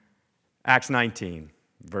Acts 19,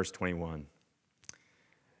 verse 21.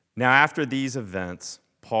 Now after these events,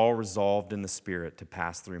 Paul resolved in the Spirit to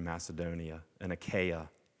pass through Macedonia and Achaia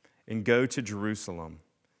and go to Jerusalem,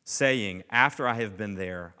 saying, after I have been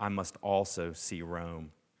there, I must also see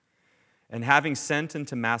Rome. And having sent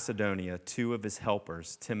into Macedonia 2 of his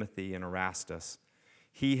helpers, Timothy and Erastus,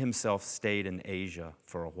 he himself stayed in Asia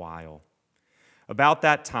for a while. About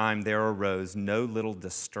that time there arose no little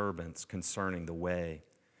disturbance concerning the way.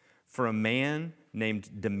 For a man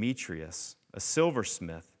named Demetrius, a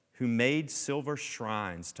silversmith, who made silver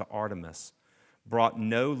shrines to Artemis, brought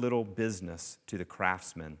no little business to the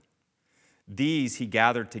craftsmen. These he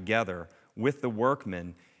gathered together with the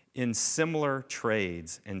workmen in similar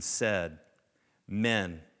trades and said,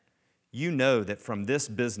 Men, you know that from this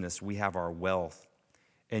business we have our wealth,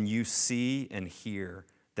 and you see and hear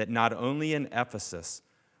that not only in Ephesus,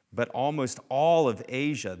 but almost all of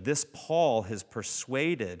Asia, this Paul has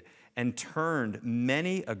persuaded and turned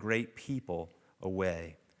many a great people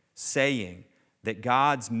away, saying that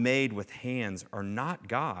gods made with hands are not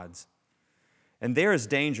gods. And there is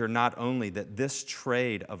danger not only that this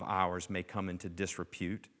trade of ours may come into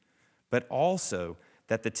disrepute, but also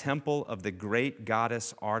that the temple of the great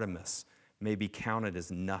goddess Artemis may be counted as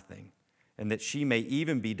nothing, and that she may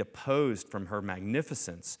even be deposed from her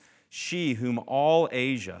magnificence, she whom all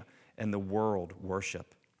Asia and the world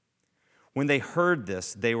worship. When they heard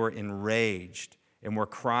this, they were enraged and were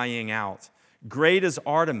crying out, Great is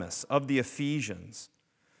Artemis of the Ephesians.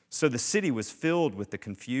 So the city was filled with the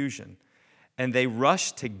confusion, and they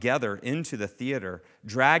rushed together into the theater,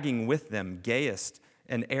 dragging with them Gaius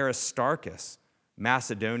and Aristarchus,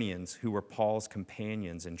 Macedonians who were Paul's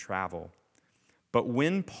companions in travel. But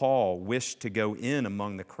when Paul wished to go in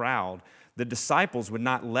among the crowd, the disciples would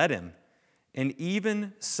not let him, and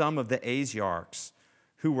even some of the Asiarchs,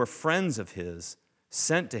 who were friends of his,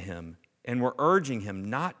 sent to him and were urging him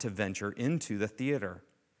not to venture into the theater.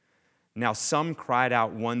 Now some cried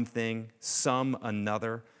out one thing, some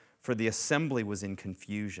another, for the assembly was in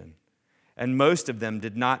confusion, and most of them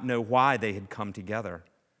did not know why they had come together.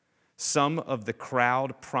 Some of the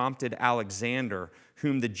crowd prompted Alexander,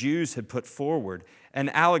 whom the Jews had put forward,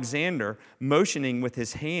 and Alexander, motioning with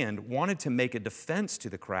his hand, wanted to make a defense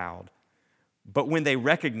to the crowd. But when they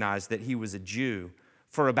recognized that he was a Jew,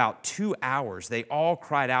 for about 2 hours they all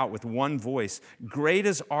cried out with one voice, Great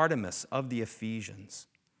is Artemis of the Ephesians.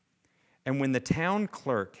 And when the town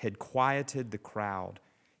clerk had quieted the crowd,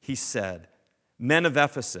 he said, Men of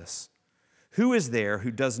Ephesus, who is there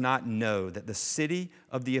who does not know that the city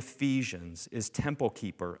of the Ephesians is temple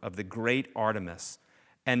keeper of the great Artemis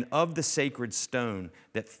and of the sacred stone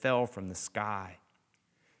that fell from the sky?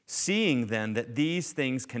 Seeing then that these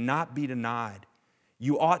things cannot be denied,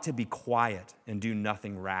 you ought to be quiet and do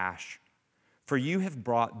nothing rash. For you have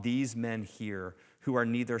brought these men here who are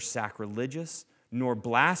neither sacrilegious nor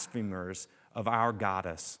blasphemers of our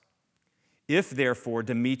goddess. If therefore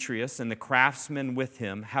Demetrius and the craftsmen with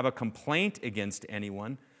him have a complaint against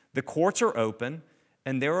anyone, the courts are open,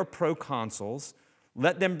 and there are proconsuls.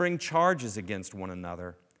 Let them bring charges against one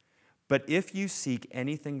another. But if you seek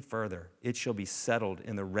anything further, it shall be settled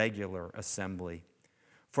in the regular assembly.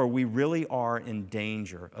 For we really are in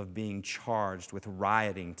danger of being charged with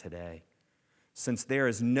rioting today, since there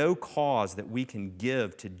is no cause that we can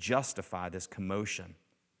give to justify this commotion.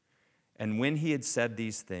 And when he had said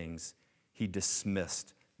these things, he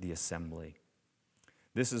dismissed the assembly.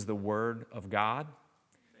 This is the word of God.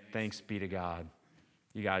 Thanks be to God.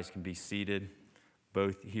 You guys can be seated,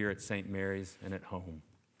 both here at St. Mary's and at home.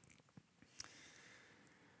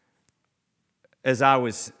 As I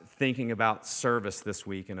was thinking about service this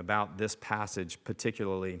week and about this passage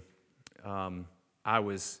particularly, I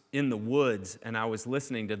was in the woods and I was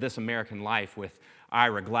listening to This American Life with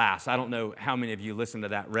Ira Glass. I don't know how many of you listen to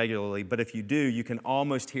that regularly, but if you do, you can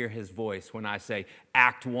almost hear his voice when I say,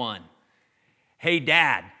 Act 1. Hey,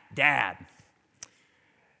 Dad.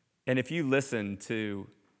 And if you listen to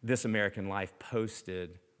This American Life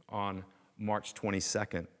posted on March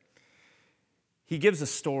 22nd, he gives a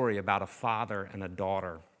story about a father and a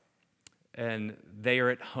daughter. And they are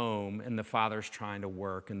at home, and the father's trying to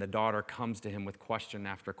work, and the daughter comes to him with question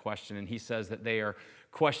after question, and he says that they are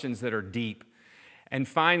questions that are deep. And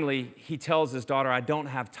finally, he tells his daughter, I don't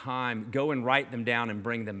have time. Go and write them down and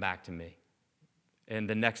bring them back to me. And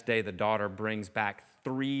the next day, the daughter brings back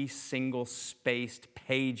 3 single-spaced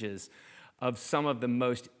pages of some of the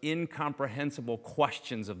most incomprehensible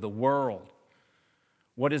questions of the world.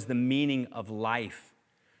 What is the meaning of life?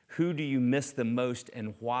 Who do you miss the most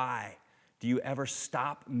and why? Do you ever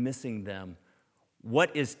stop missing them?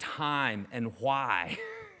 What is time and why?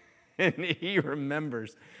 And he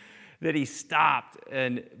remembers that he stopped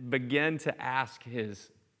and began to ask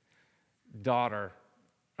his daughter,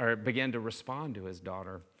 or began to respond to his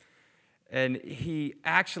daughter. And he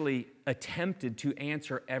actually attempted to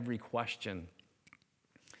answer every question.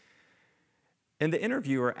 And the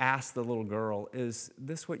interviewer asked the little girl, "Is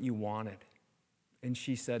this what you wanted?" And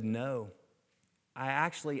she said, "No. I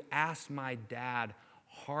actually asked my dad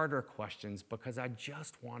harder questions because I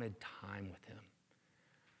just wanted time with him.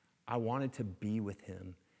 I wanted to be with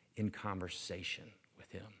him in conversation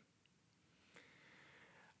with him."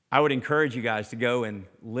 I would encourage you guys to go and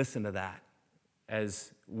listen to that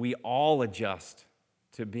as we all adjust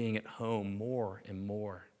to being at home more and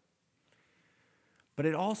more. But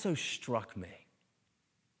it also struck me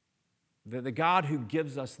that the God who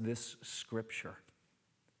gives us this scripture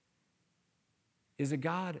is a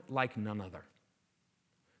God like none other,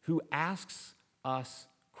 who asks us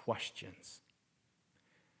questions.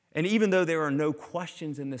 And even though there are no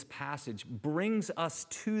questions in this passage, brings us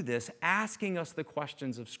to this, asking us the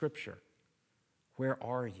questions of Scripture. Where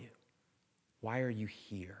are you? Why are you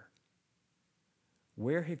here?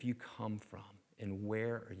 Where have you come from? And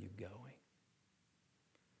where are you going?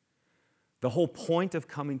 The whole point of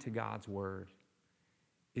coming to God's Word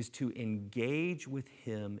is to engage with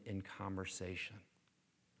Him in conversation.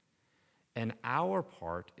 And our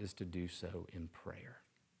part is to do so in prayer.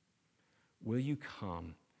 Will you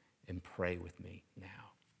come and pray with me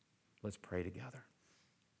now? Let's pray together.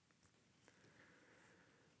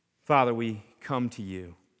 Father, we come to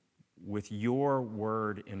you with your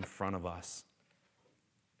word in front of us.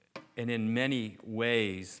 And in many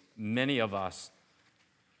ways, many of us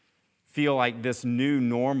feel like this new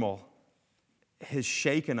normal has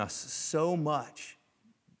shaken us so much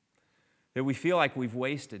that we feel like we've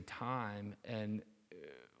wasted time and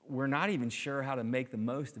we're not even sure how to make the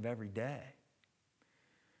most of every day.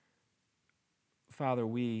 Father,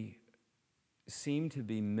 we seem to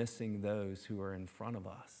be missing those who are in front of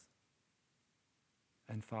us.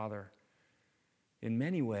 And Father, in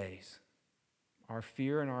many ways, our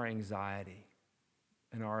fear and our anxiety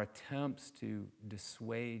and our attempts to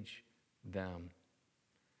dissuade them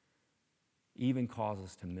even cause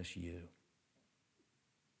us to miss you.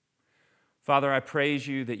 Father, I praise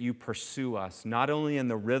you that you pursue us, not only in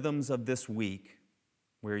the rhythms of this week,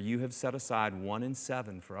 where you have set aside 1 and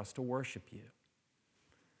 7 for us to worship you,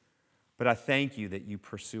 but I thank you that you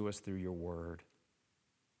pursue us through your word.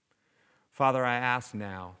 Father, I ask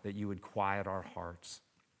now that you would quiet our hearts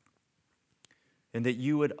and that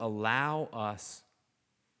you would allow us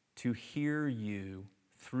to hear you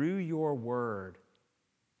through your word.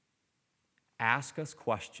 Ask us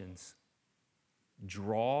questions,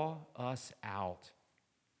 draw us out,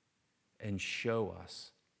 and show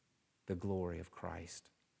us the glory of Christ.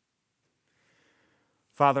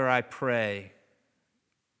 Father, I pray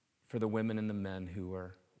for the women and the men who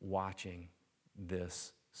are watching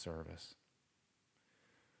this service.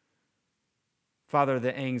 Father,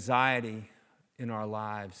 the anxiety in our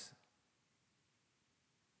lives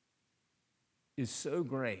is so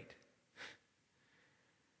great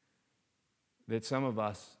that some of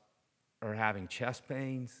us are having chest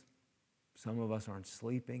pains, some of us aren't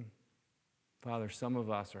sleeping. Father, some of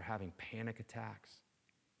us are having panic attacks.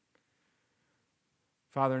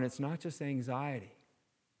 Father, and it's not just anxiety.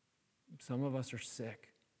 Some of us are sick.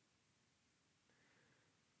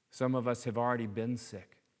 Some of us have already been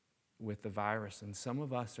sick with the virus, and some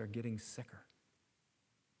of us are getting sicker.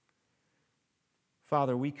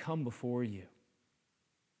 Father, we come before you,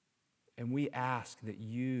 and we ask that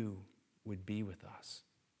you would be with us.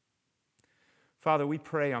 Father, we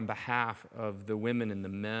pray on behalf of the women and the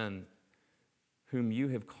men whom you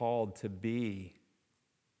have called to be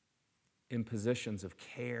in positions of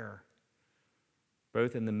care,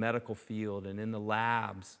 both in the medical field and in the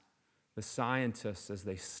labs, the scientists as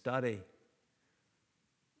they study,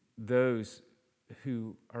 those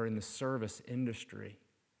who are in the service industry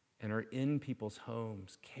and are in people's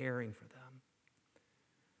homes caring for them.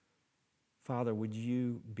 Father, would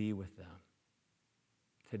you be with them?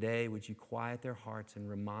 Today, would you quiet their hearts and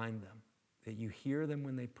remind them that you hear them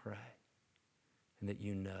when they pray and that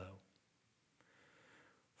you know.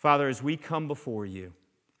 Father, as we come before you,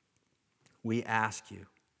 we ask you,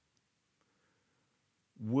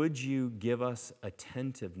 would you give us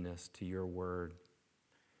attentiveness to your word?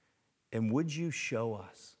 And would you show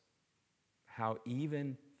us how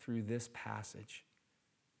even through this passage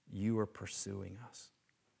you are pursuing us?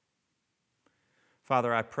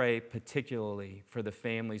 Father, I pray particularly for the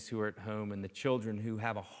families who are at home and the children who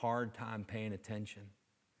have a hard time paying attention.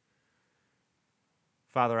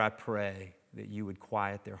 Father, I pray that you would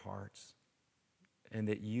quiet their hearts and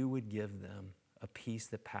that you would give them a peace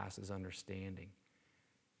that passes understanding,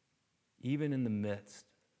 even in the midst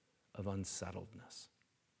of unsettledness.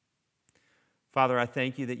 Father, I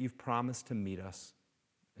thank you that you've promised to meet us,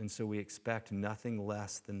 and so we expect nothing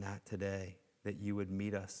less than that today, that you would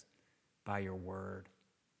meet us by your word.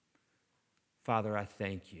 Father, I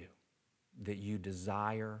thank you that you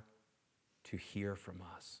desire to hear from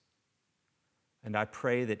us. And I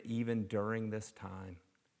pray that even during this time,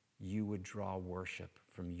 you would draw worship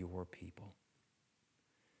from your people.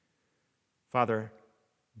 Father,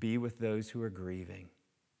 be with those who are grieving.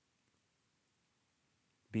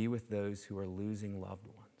 Be with those who are losing loved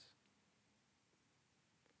ones.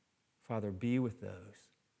 Father, be with those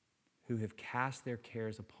who have cast their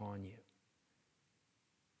cares upon you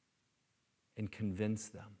and convince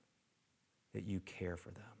them that you care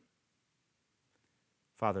for them.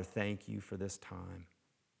 Father, thank you for this time.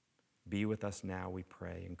 Be with us now, we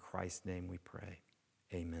pray. In Christ's name we pray.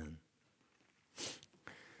 Amen.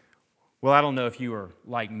 Well, I don't know if you are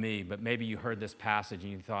like me, but maybe you heard this passage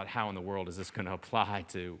and you thought, how in the world is this going to apply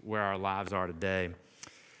to where our lives are today?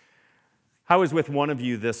 I was with one of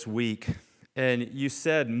you this week, and you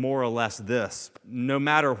said more or less this: no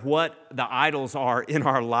matter what the idols are in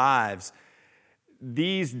our lives,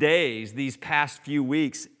 these days, these past few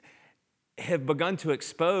weeks, have begun to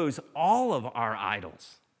expose all of our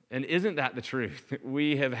idols. And isn't that the truth?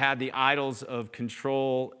 We have had the idols of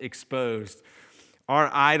control exposed. Our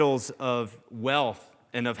idols of wealth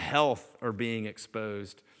and of health are being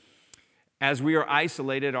exposed. As we are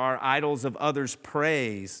isolated, our idols of others'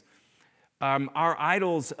 praise, our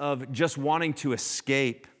idols of just wanting to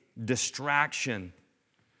escape, distraction,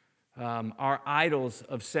 our idols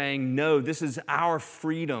of saying, no, this is our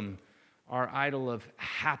freedom. Our idol of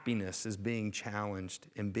happiness is being challenged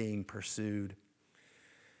and being pursued.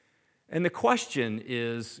 And the question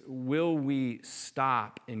is, will we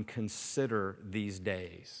stop and consider these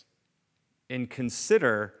days and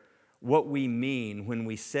consider what we mean when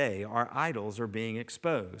we say our idols are being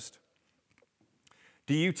exposed?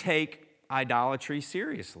 Do you take idolatry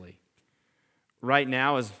seriously? Right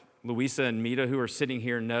now, as Louisa and Mita, who are sitting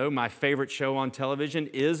here, know, my favorite show on television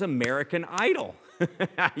is American Idol.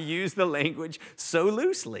 I use the language so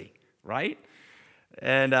loosely, right?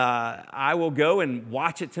 And I will go and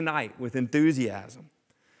watch it tonight with enthusiasm.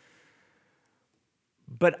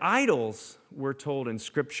 But idols, we're told in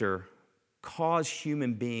Scripture, cause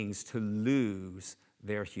human beings to lose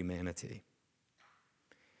their humanity.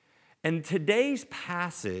 And today's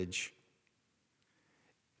passage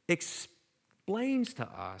explains to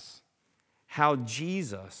us how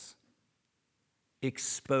Jesus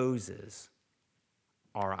exposes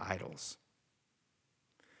our idols.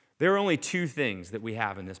 There are only two things that we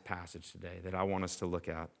have in this passage today that I want us to look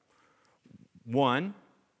at. One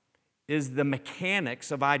is the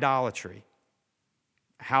mechanics of idolatry.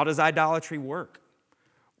 How does idolatry work?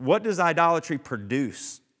 What does idolatry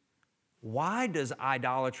produce? Why does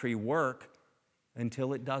idolatry work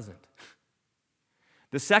until it doesn't?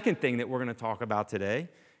 The second thing that we're going to talk about today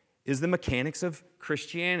is the mechanics of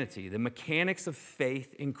Christianity, the mechanics of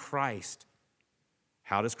faith in Christ.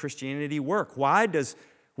 How does Christianity work? What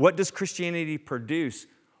does Christianity produce?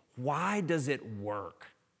 Why does it work?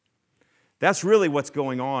 That's really what's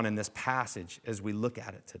going on in this passage as we look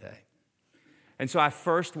at it today. And so I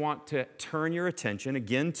first want to turn your attention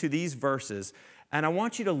again to these verses, and I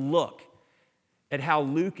want you to look at how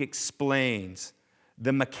Luke explains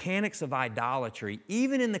the mechanics of idolatry,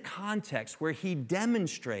 even in the context where he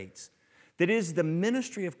demonstrates that it is the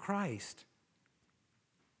ministry of Christ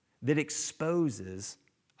that exposes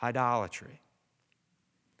idolatry.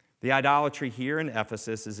 The idolatry here in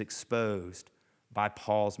Ephesus is exposed by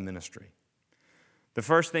Paul's ministry. The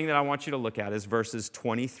first thing that I want you to look at is verses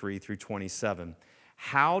 23 through 27.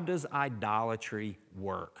 How does idolatry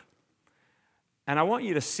work? And I want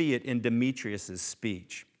you to see it in Demetrius'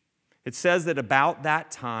 speech. It says that about that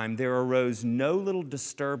time there arose no little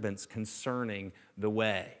disturbance concerning the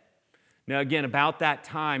way. Now again, about that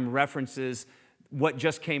time references what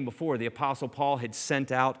just came before. The Apostle Paul had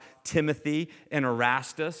sent out Timothy and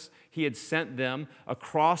Erastus. He had sent them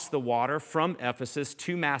across the water from Ephesus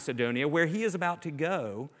to Macedonia, where he is about to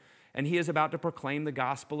go, and he is about to proclaim the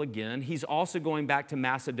gospel again. He's also going back to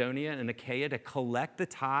Macedonia and Achaia to collect the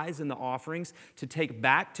tithes and the offerings to take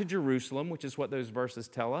back to Jerusalem, which is what those verses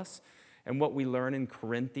tell us, and what we learn in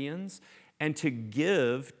Corinthians, and to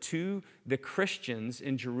give to the Christians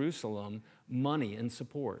in Jerusalem money and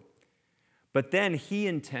support. But then he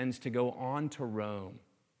intends to go on to Rome,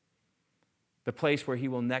 the place where he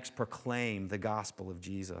will next proclaim the gospel of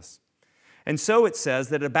Jesus. And so it says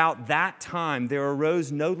that about that time there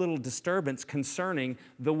arose no little disturbance concerning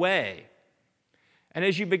the way. And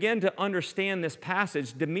as you begin to understand this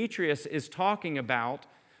passage, Demetrius is talking about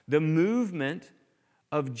the movement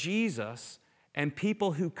of Jesus and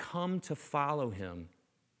people who come to follow him.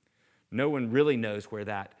 No one really knows where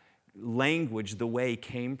that language, the way,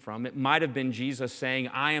 came from. It might have been Jesus saying,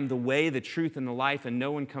 I am the way, the truth, and the life, and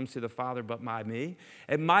no one comes to the Father but by me.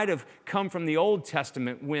 It might have come from the Old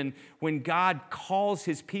Testament when God calls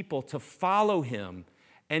his people to follow him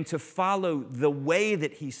and to follow the way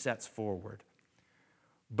that he sets forward.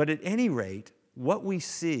 But at any rate, what we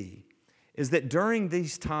see is that during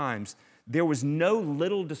these times, there was no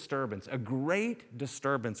little disturbance. A great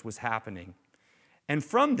disturbance was happening. And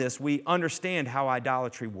from this, we understand how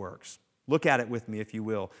idolatry works. Look at it with me, if you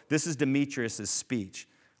will. This is Demetrius' speech.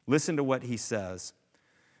 Listen to what he says.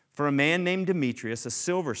 For a man named Demetrius, a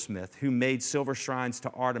silversmith who made silver shrines to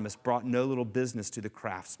Artemis, brought no little business to the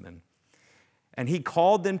craftsmen. And he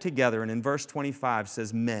called them together, and in verse 25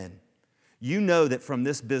 says, Men, you know that from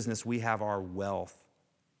this business we have our wealth.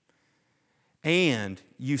 And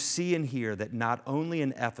you see and hear that not only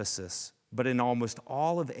in Ephesus, but in almost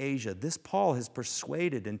all of Asia, this Paul has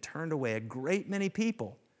persuaded and turned away a great many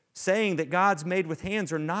people, saying that gods made with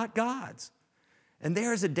hands are not gods. And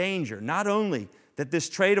there is a danger, not only that this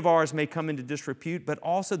trade of ours may come into disrepute, but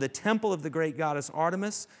also the temple of the great goddess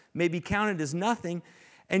Artemis may be counted as nothing,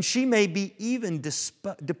 and she may be even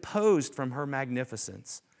deposed from her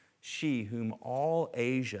magnificence, she whom all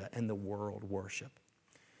Asia and the world worship.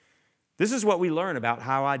 This is what we learn about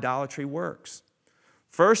how idolatry works.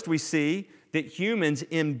 First, we see that humans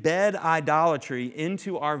embed idolatry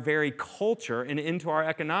into our very culture and into our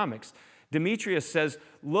economics. Demetrius says,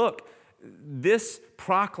 look, this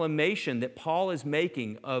proclamation that Paul is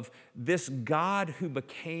making of this God who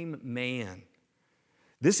became man,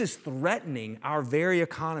 this is threatening our very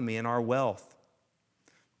economy and our wealth.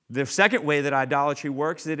 The second way that idolatry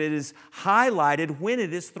works is that it is highlighted when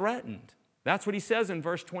it is threatened. That's what he says in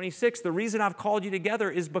verse 26. The reason I've called you together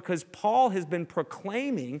is because Paul has been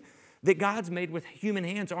proclaiming that gods made with human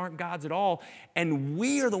hands aren't gods at all, and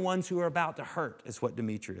we are the ones who are about to hurt, is what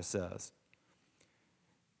Demetrius says.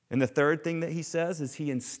 And the third thing that he says is he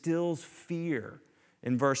instills fear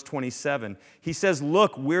in verse 27. He says,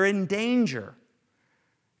 look, we're in danger.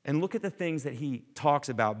 And look at the things that he talks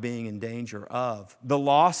about being in danger of. The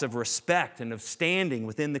loss of respect and of standing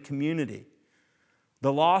within the community.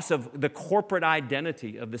 The loss of the corporate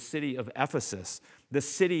identity of the city of Ephesus, the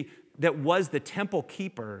city that was the temple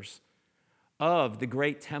keepers of the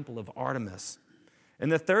great temple of Artemis.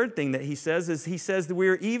 And the third thing that he says is he says that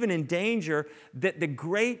we're even in danger that the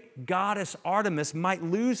great goddess Artemis might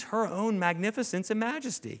lose her own magnificence and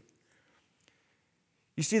majesty.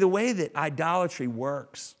 You see, the way that idolatry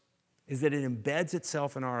works is that it embeds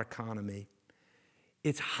itself in our economy.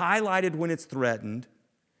 It's highlighted when it's threatened.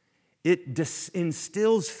 It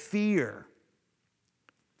instills fear.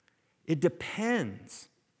 It depends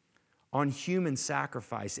on human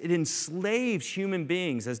sacrifice. It enslaves human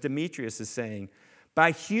beings, as Demetrius is saying,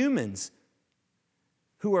 by humans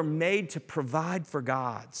who are made to provide for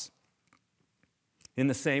gods. In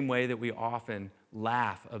the same way that we often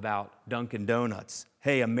laugh about Dunkin' Donuts.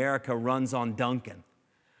 Hey, America runs on Dunkin'.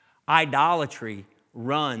 Idolatry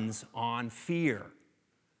runs on fear.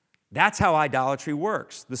 That's how idolatry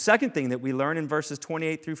works. The second thing that we learn in verses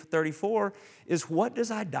 28 through 34 is, what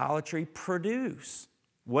does idolatry produce?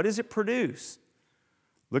 What does it produce?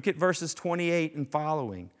 Look at verses 28 and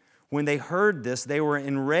following. When they heard this, they were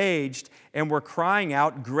enraged and were crying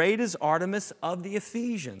out, "Great is Artemis of the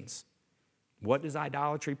Ephesians." What does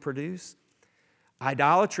idolatry produce?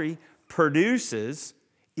 Idolatry produces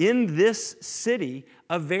in this city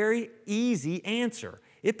a very easy answer.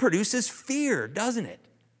 It produces fear, doesn't it?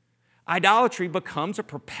 Idolatry becomes a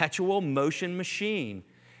perpetual motion machine,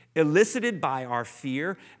 elicited by our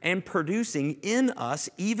fear and producing in us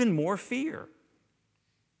even more fear.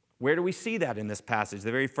 Where do we see that in this passage?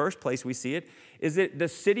 The very first place we see it is that the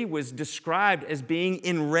city was described as being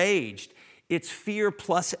enraged. It's fear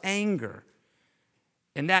plus anger.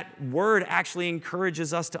 And that word actually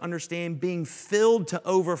encourages us to understand being filled to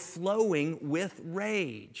overflowing with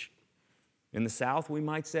rage. In the South, we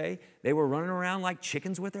might say, they were running around like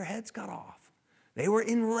chickens with their heads cut off. They were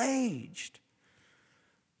enraged.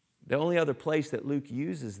 The only other place that Luke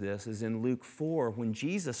uses this is in Luke 4, when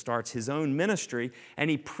Jesus starts his own ministry and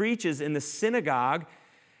he preaches in the synagogue,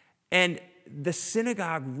 and the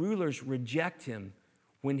synagogue rulers reject him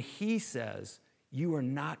when he says, "You are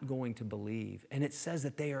not going to believe." And it says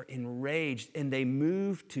that they are enraged and they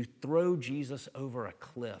move to throw Jesus over a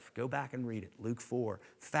cliff. Go back and read it, Luke 4.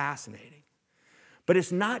 Fascinating. But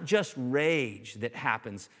it's not just rage that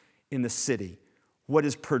happens in the city. what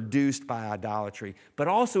is produced by idolatry, but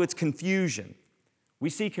also its confusion. We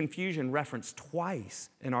see confusion referenced twice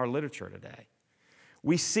in our literature today.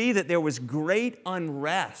 We see that there was great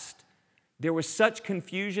unrest. There was such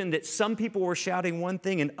confusion that some people were shouting one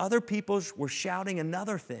thing and other people were shouting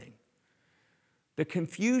another thing. The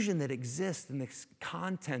confusion that exists in this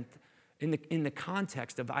content, in the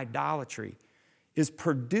context of idolatry, is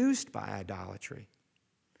produced by idolatry.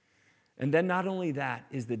 And then not only that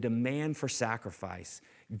is the demand for sacrifice.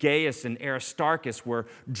 Gaius and Aristarchus were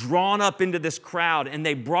drawn up into this crowd, and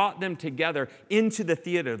they brought them together into the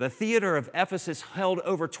theater. The theater of Ephesus held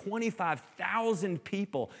over 25,000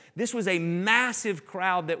 people. This was a massive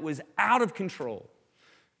crowd that was out of control.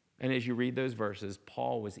 And as you read those verses,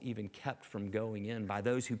 Paul was even kept from going in by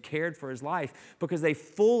those who cared for his life because they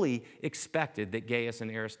fully expected that Gaius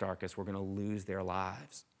and Aristarchus were going to lose their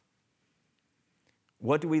lives.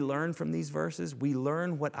 What do we learn from these verses? We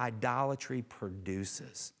learn what idolatry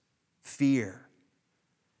produces: fear,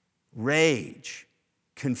 rage,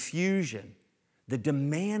 confusion, the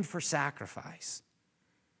demand for sacrifice.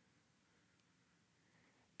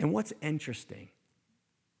 And what's interesting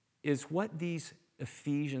is what these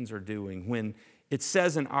Ephesians are doing when it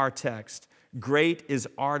says in our text, "Great is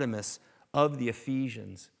Artemis of the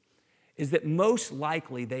Ephesians," is that most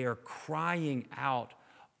likely they are crying out,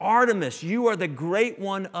 "Artemis, you are the great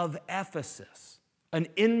one of Ephesus," an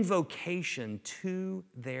invocation to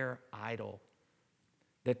their idol,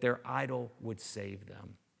 that their idol would save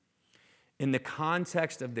them. In the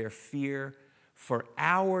context of their fear, for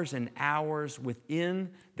hours and hours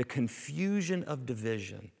within the confusion of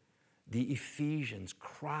division, the Ephesians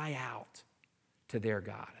cry out to their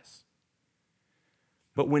goddess.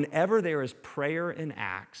 But whenever there is prayer in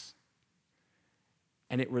Acts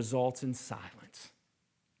and it results in silence,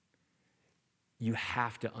 you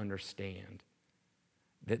have to understand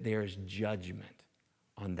that there is judgment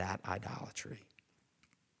on that idolatry.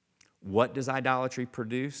 What does idolatry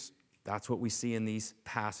produce? That's what we see in these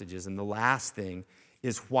passages. And the last thing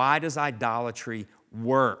is, why does idolatry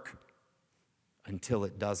work until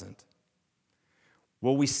it doesn't?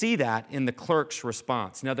 Well, we see that in the clerk's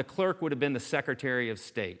response. Now, the clerk would have been the Secretary of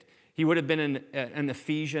State. He would have been an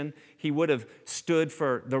Ephesian. He would have stood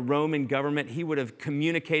for the Roman government. He would have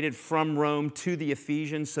communicated from Rome to the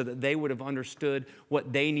Ephesians so that they would have understood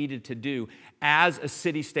what they needed to do. As a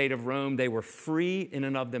city-state of Rome, they were free in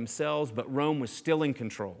and of themselves, but Rome was still in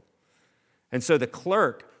control. And so the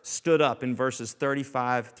clerk stood up in verses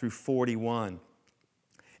 35 through 41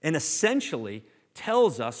 and essentially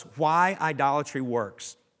tells us why idolatry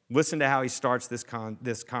works. Listen to how he starts this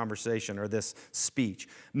conversation or this speech.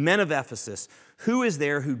 "Men of Ephesus, who is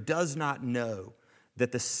there who does not know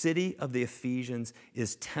that the city of the Ephesians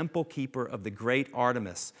is temple keeper of the great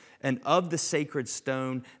Artemis and of the sacred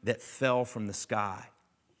stone that fell from the sky?"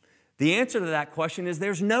 The answer to that question is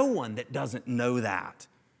there's no one that doesn't know that.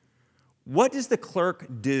 What does the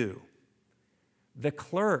clerk do? The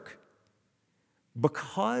clerk,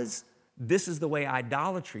 because this is the way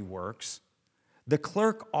idolatry works, the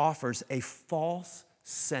clerk offers a false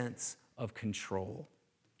sense of control.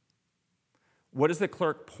 What does the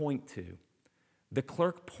clerk point to? The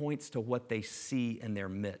clerk points to what they see in their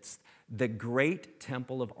midst, the great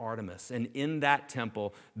temple of Artemis. And in that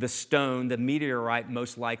temple, the stone, the meteorite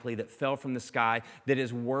most likely that fell from the sky, that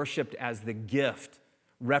is worshiped as the gift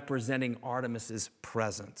representing Artemis's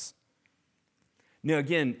presence. Now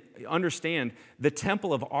again, understand, the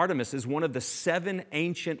temple of Artemis is one of the 7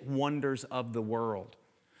 ancient wonders of the world.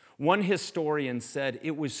 One historian said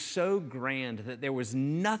it was so grand that there was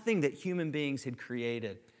nothing that human beings had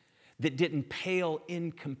created that didn't pale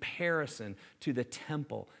in comparison to the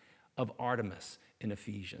temple of Artemis in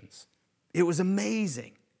Ephesians. It was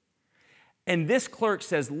amazing. And this clerk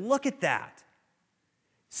says, look at that.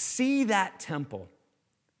 See that temple.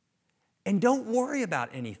 And don't worry about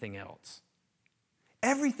anything else.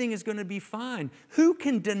 Everything is going to be fine. Who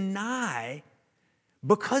can deny,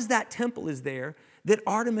 because that temple is there, that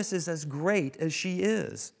Artemis is as great as she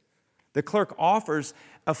is? The clerk offers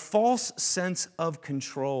a false sense of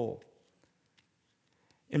control.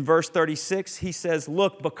 In verse 36, he says,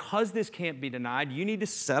 look, because this can't be denied, you need to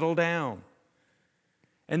settle down.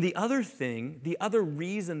 And the other thing, the other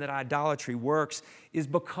reason that idolatry works is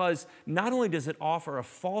because not only does it offer a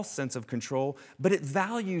false sense of control, but it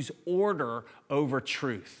values order over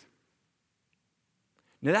truth.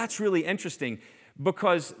 Now that's really interesting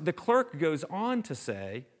because the clerk goes on to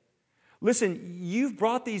say, listen, you've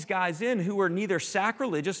brought these guys in who are neither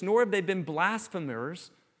sacrilegious nor have they been blasphemers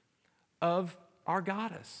of our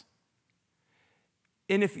goddess.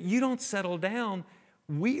 And if you don't settle down,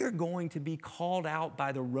 we are going to be called out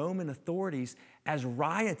by the Roman authorities as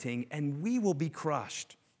rioting, and we will be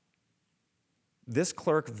crushed. This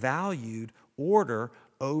clerk valued order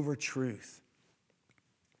over truth.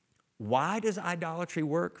 Why does idolatry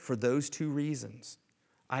work? For those two reasons.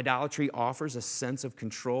 Idolatry offers a sense of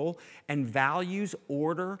control and values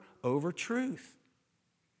order over truth.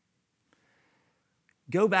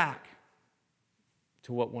 Go back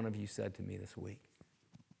to what one of you said to me this week.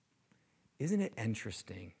 Isn't it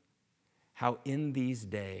interesting how in these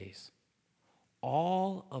days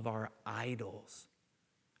all of our idols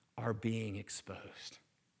are being exposed?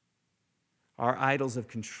 Our idols of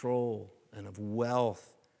control and of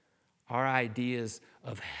wealth, our ideas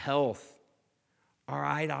of health, our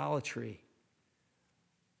idolatry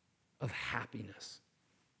of happiness.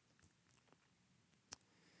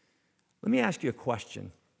 Let me ask you a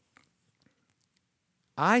question.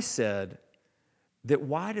 I said that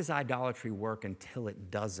why does idolatry work until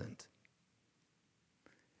it doesn't?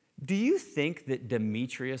 Do you think that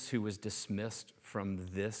Demetrius, who was dismissed from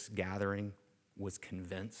this gathering, was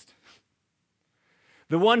convinced?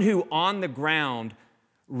 The one who on the ground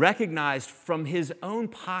recognized from his own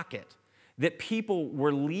pocket that people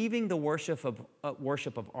were leaving the worship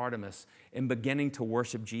of Artemis and beginning to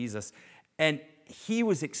worship Jesus, and he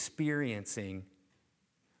was experiencing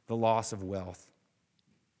the loss of wealth.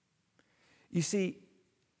 You see,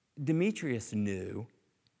 Demetrius knew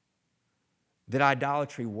that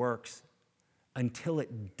idolatry works until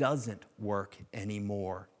it doesn't work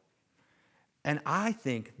anymore. And I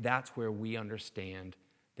think that's where we understand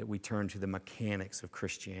that we turn to the mechanics of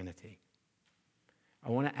Christianity. I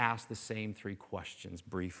want to ask the same three questions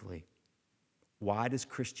briefly. Why does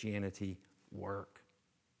Christianity work?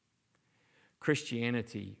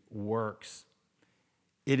 Christianity works.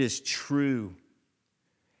 It is true.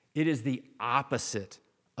 It is the opposite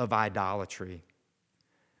of idolatry.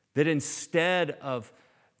 That instead of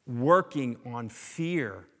working on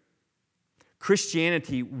fear,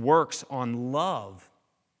 Christianity works on love.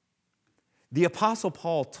 The Apostle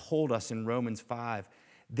Paul told us in Romans 5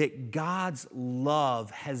 that God's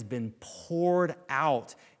love has been poured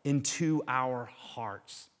out into our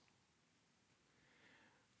hearts.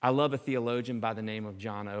 I love a theologian by the name of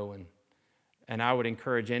John Owen, and I would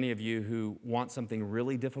encourage any of you who want something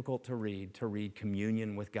really difficult to read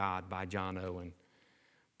Communion with God by John Owen,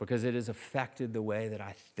 because it has affected the way that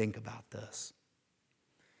I think about this.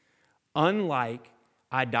 Unlike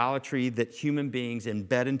idolatry that human beings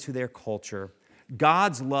embed into their culture,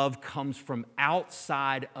 God's love comes from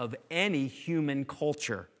outside of any human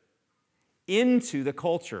culture into the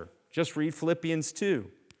culture. Just read Philippians 2.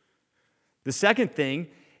 The second thing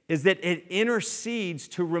is that it intercedes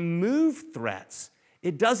to remove threats.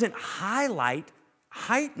 It doesn't highlight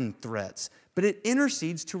heightened threats, but it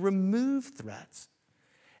intercedes to remove threats.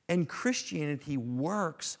 And Christianity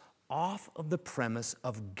works off of the premise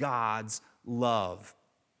of God's love.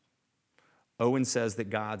 Owen says that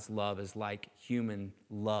God's love is like human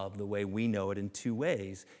love, the way we know it, in two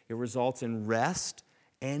ways. It results in rest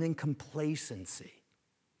and in complacency.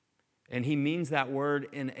 And he means that word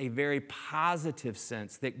in a very positive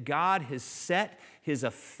sense, that God has set his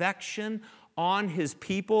affection on his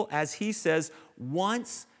people, as he says,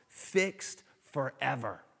 once fixed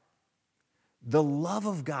forever. The love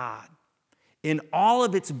of God in all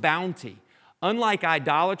of its bounty, unlike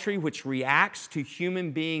idolatry, which reacts to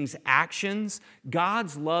human beings' actions,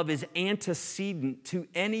 God's love is antecedent to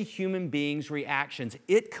any human being's reactions.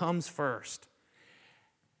 It comes first.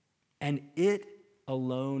 And it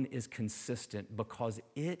alone is consistent because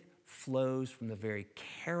it flows from the very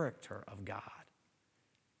character of God.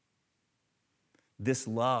 This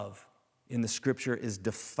love in the scripture is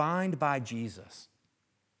defined by Jesus.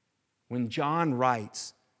 When John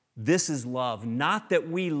writes, "This is love, not that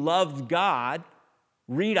we loved God,"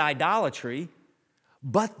 read idolatry,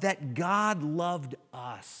 "but that God loved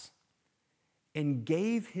us and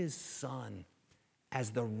gave his Son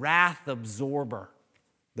as the wrath absorber,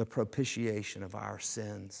 the propitiation of our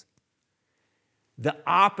sins." The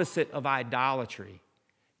opposite of idolatry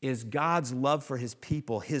is God's love for his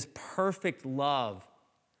people, his perfect love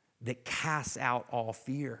that casts out all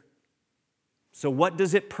fear. So what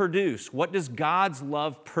does it produce? What does God's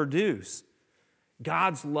love produce?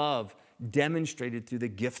 God's love demonstrated through the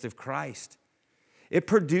gift of Christ. It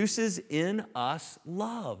produces in us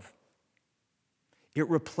love. It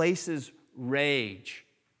replaces rage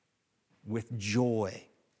with joy,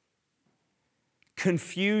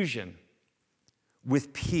 confusion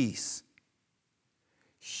with peace,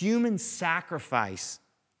 human sacrifice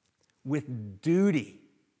with duty,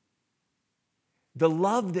 The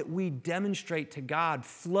love that we demonstrate to God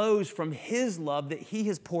flows from His love that He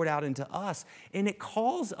has poured out into us, and it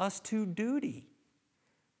calls us to duty.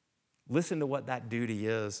 Listen to what that duty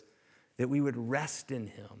is, that we would rest in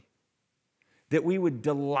Him, that we would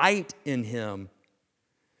delight in Him,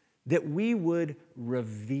 that we would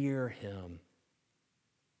revere Him.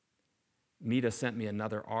 Mita sent me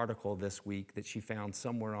another article this week that she found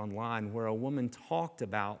somewhere online where a woman talked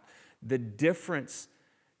about the difference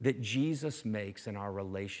that Jesus makes in our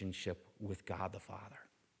relationship with God the Father.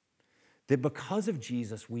 That because of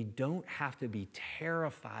Jesus, we don't have to be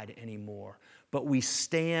terrified anymore, but we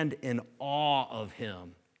stand in awe of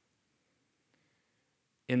Him.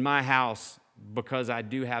 In my house, because I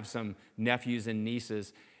do have some nephews and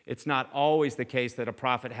nieces, it's not always the case that a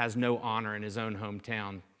prophet has no honor in his own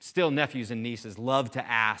hometown. Still, nephews and nieces love to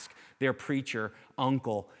ask their preacher,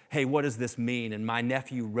 uncle, hey, what does this mean? And my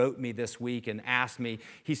nephew wrote me this week and asked me,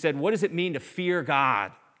 he said, what does it mean to fear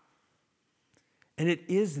God? And it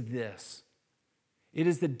is this. It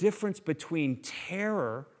is the difference between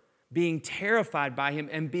terror, being terrified by Him,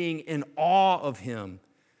 and being in awe of Him.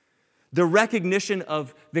 The recognition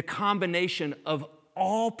of the combination of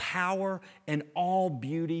all power and all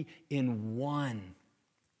beauty in one.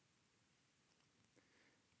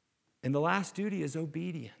 And the last duty is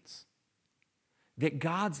obedience. That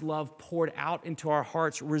God's love poured out into our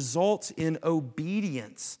hearts results in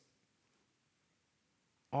obedience.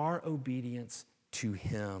 Our obedience to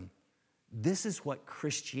Him. This is what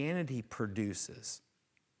Christianity produces.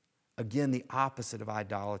 Again, the opposite of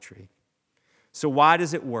idolatry. So why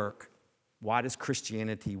does it work? Why does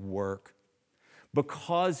Christianity work?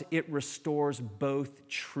 Because it restores both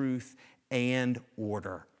truth and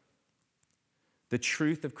order. The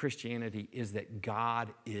truth of Christianity is that God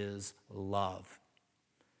is love.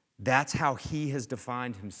 That's how He has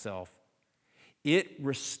defined Himself. It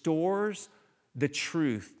restores the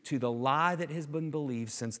truth to the lie that has been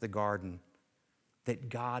believed since the garden, that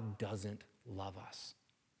God doesn't love us.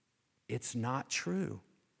 It's not true.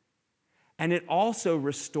 And it also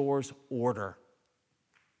restores order.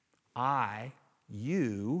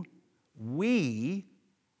 You, we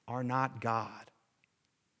are not God.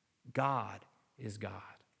 God is God.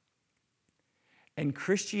 And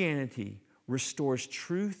Christianity restores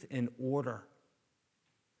truth and order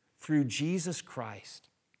through Jesus Christ,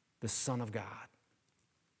 the Son of God.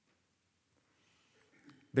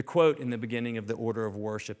 The quote in the beginning of the Order of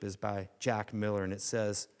Worship is by Jack Miller, and it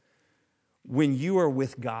says, when you are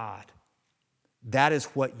with God, that is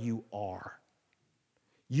what you are.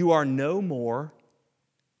 You are no more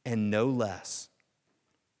and no less.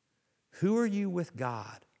 Who are you with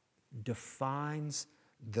God defines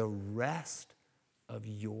the rest of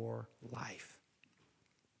your life.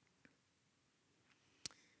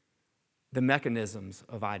 The mechanisms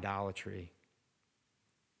of idolatry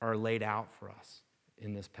are laid out for us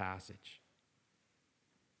in this passage.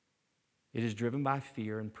 It is driven by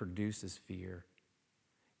fear and produces fear,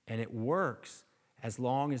 and it works as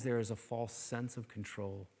long as there is a false sense of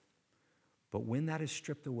control. But when that is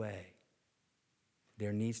stripped away,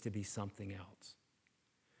 there needs to be something else.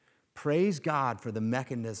 Praise God for the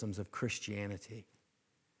mechanisms of Christianity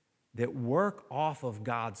that work off of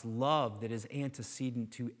God's love that is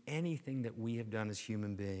antecedent to anything that we have done as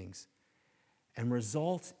human beings and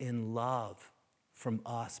results in love from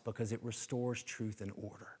us because it restores truth and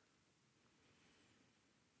order.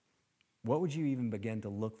 What would you even begin to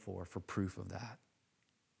look for proof of that?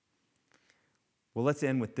 Well, let's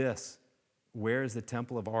end with this. Where is the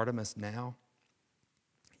temple of Artemis now?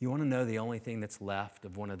 You want to know the only thing that's left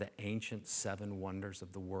of one of the ancient 7 wonders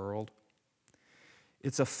of the world?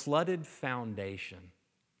 It's a flooded foundation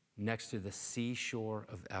next to the seashore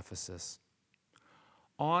of Ephesus,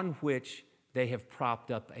 on which they have propped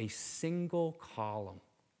up a single column.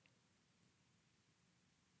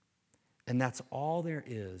 And that's all there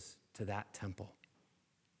is to that temple.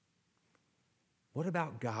 What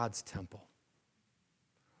about God's temple?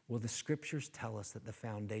 Well, the scriptures tell us that the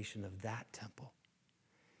foundation of that temple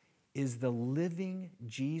is the living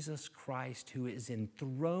Jesus Christ who is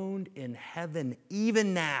enthroned in heaven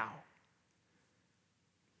even now.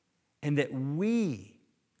 And that we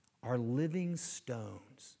are living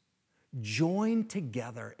stones joined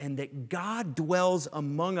together, and that God dwells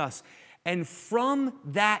among us. And from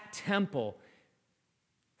that temple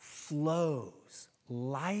flows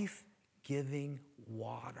life-giving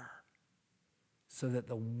water so that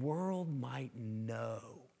the world might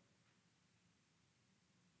know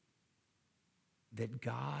that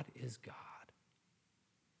God is God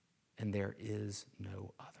and there is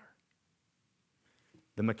no other.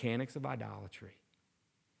 The mechanics of idolatry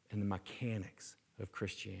and the mechanics of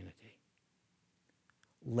Christianity.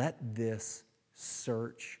 Let this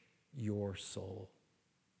search your soul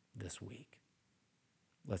this week.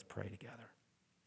 Let's pray together.